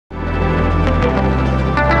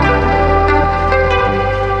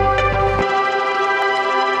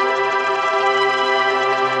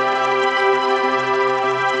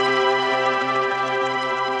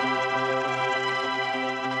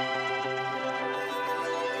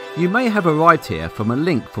You may have arrived here from a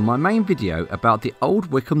link from my main video about the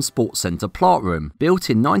old Wycombe Sports Centre plant room, built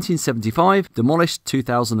in 1975, demolished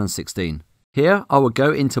 2016. Here I will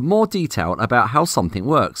go into more detail about how something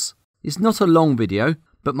works. It's not a long video,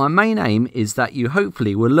 but my main aim is that you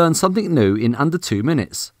hopefully will learn something new in under 2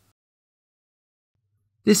 minutes.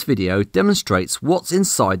 This video demonstrates what's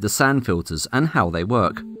inside the sand filters and how they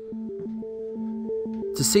work.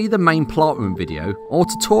 To see the main plant room video or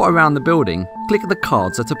to tour around the building, click the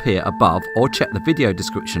cards that appear above or check the video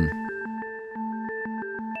description.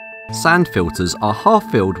 Sand filters are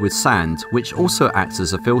half filled with sand, which also acts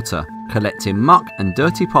as a filter, collecting muck and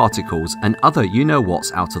dirty particles and other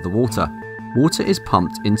you-know-whats out of the water. Water is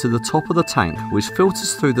pumped into the top of the tank, which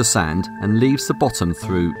filters through the sand and leaves the bottom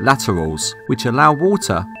through laterals, which allow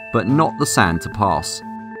water but not the sand to pass.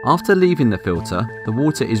 After leaving the filter, the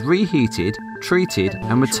water is reheated, treated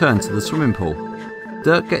and returned to the swimming pool.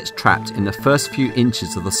 Dirt gets trapped in the first few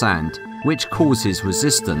inches of the sand, which causes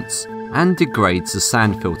resistance and degrades the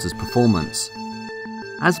sand filter's performance.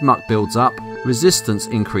 As muck builds up, resistance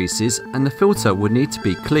increases and the filter will need to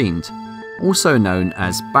be cleaned, also known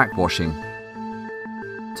as backwashing.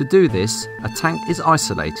 To do this, a tank is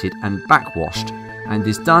isolated and backwashed, and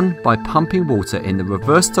is done by pumping water in the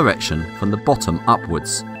reverse direction from the bottom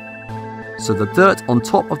upwards. So the dirt on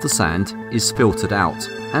top of the sand is filtered out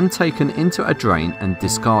and taken into a drain and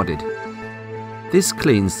discarded. This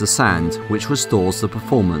cleans the sand, which restores the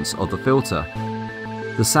performance of the filter.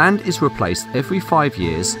 The sand is replaced every 5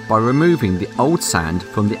 years by removing the old sand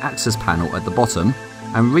from the access panel at the bottom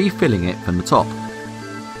and refilling it from the top.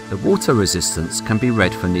 The water resistance can be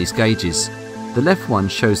read from these gauges. The left one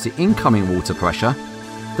shows the incoming water pressure,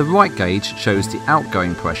 the right gauge shows the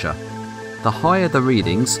outgoing pressure. The higher the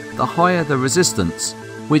readings, the higher the resistance,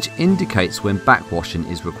 which indicates when backwashing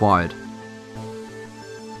is required.